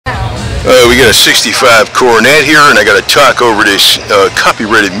We got a 65 Coronet here, and I got to talk over this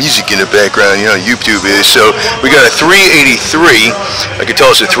copyrighted music in the background. You know, YouTube is. So we got a 383. I can tell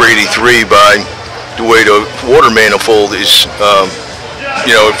it's a 383 by the way the water manifold is,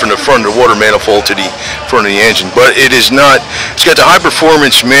 you know, from the front of the water manifold to the front of the engine. But it is not. It's got the high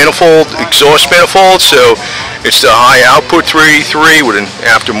performance manifold, exhaust manifold. So it's the high output 383 with an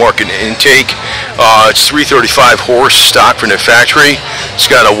aftermarket intake. It's 335 horse stock from the factory. It's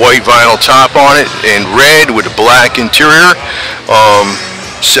got a white vinyl top on it and red with a black interior.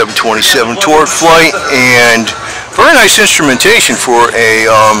 727 torque flight and very nice instrumentation for a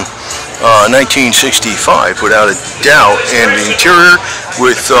 1965 without a doubt. And the interior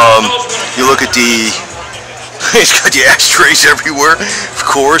with you look at the it's got the ashtrays everywhere, of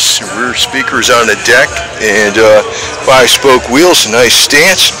course. Rear speakers on the deck, and 5-spoke wheels, a nice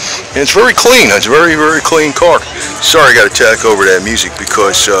stance, and it's very clean. It's a very, very clean car. Sorry, I got to tack over that music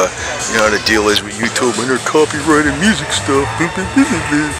because you know how the deal is with YouTube and their copyrighted music stuff.